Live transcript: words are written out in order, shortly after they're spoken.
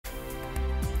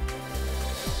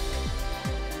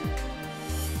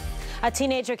A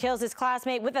teenager kills his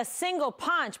classmate with a single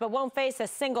punch but won't face a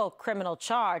single criminal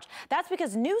charge. That's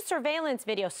because new surveillance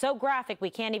video, so graphic we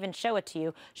can't even show it to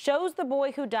you, shows the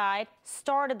boy who died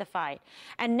started the fight.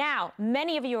 And now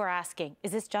many of you are asking,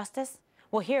 is this justice?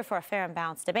 Well, here for a fair and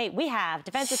balanced debate, we have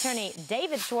defense attorney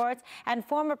David Schwartz and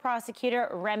former prosecutor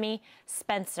Remy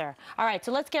Spencer. All right,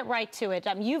 so let's get right to it.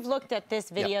 You've looked at this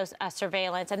video's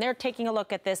surveillance, and they're taking a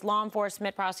look at this, law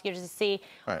enforcement prosecutors, to see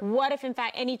what if, in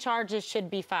fact, any charges should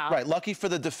be filed. Right. Lucky for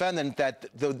the defendant that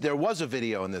there was a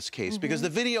video in this case, because the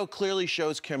video clearly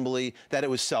shows Kimberly that it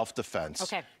was self-defense.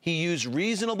 Okay. He used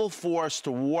reasonable force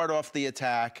to ward off the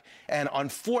attack, and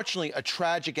unfortunately, a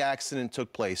tragic accident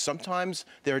took place. Sometimes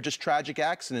there are just tragic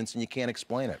accidents and you can't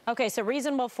explain it. Okay, so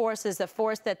reasonable force is the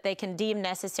force that they can deem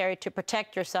necessary to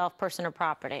protect yourself, person, or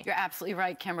property. You're absolutely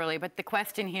right, Kimberly, but the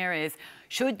question here is,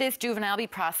 should this juvenile be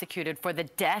prosecuted for the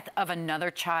death of another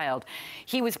child?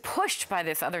 He was pushed by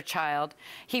this other child.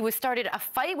 He started a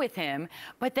fight with him,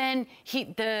 but then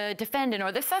the defendant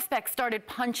or the suspect started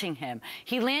punching him.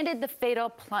 He landed the fatal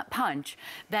punch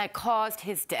that caused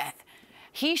his death.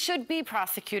 He should be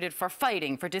prosecuted for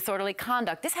fighting, for disorderly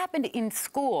conduct. This happened in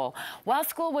school. While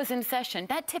school was in session,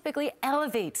 that typically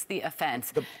elevates the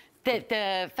offense.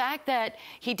 The fact that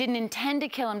he didn't intend to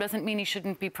kill him doesn't mean he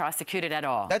shouldn't be prosecuted at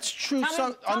all. That's true.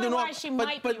 Tell me why she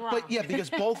might be wrong. But yeah,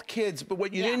 because both kids, but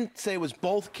what you didn't say was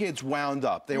both kids wound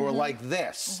up. They were like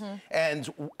this. And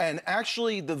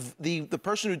actually the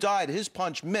person who died, his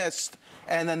punch missed,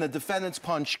 and then the defendant's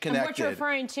punch connected. And what you're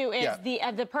referring to is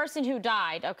the person who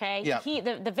died, okay? Yeah.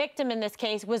 The victim in this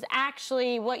case was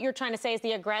actually, what you're trying to say is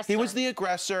the aggressor. He was the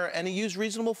aggressor, and he used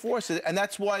reasonable force, and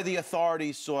that's why the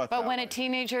authorities saw it. But when a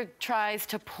teenager tries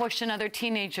to push another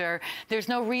teenager, there's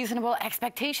no reasonable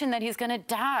expectation that he's going to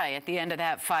die at the end of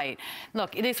that fight.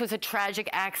 Look, this was a tragic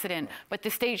accident, but the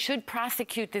state should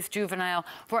prosecute this juvenile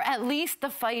for at least the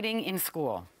fighting in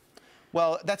school.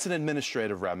 Well, that's an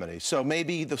administrative remedy, so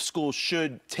maybe the school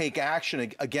should take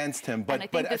action against him.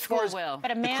 But as far as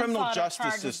the criminal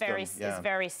justice system is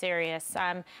very serious.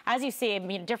 As you see, I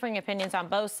mean, differing opinions on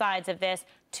both sides of this.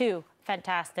 Two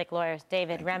fantastic lawyers,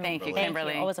 David, Remy. Thank you,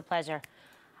 Kimberly. Always a pleasure.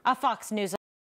 A Fox News.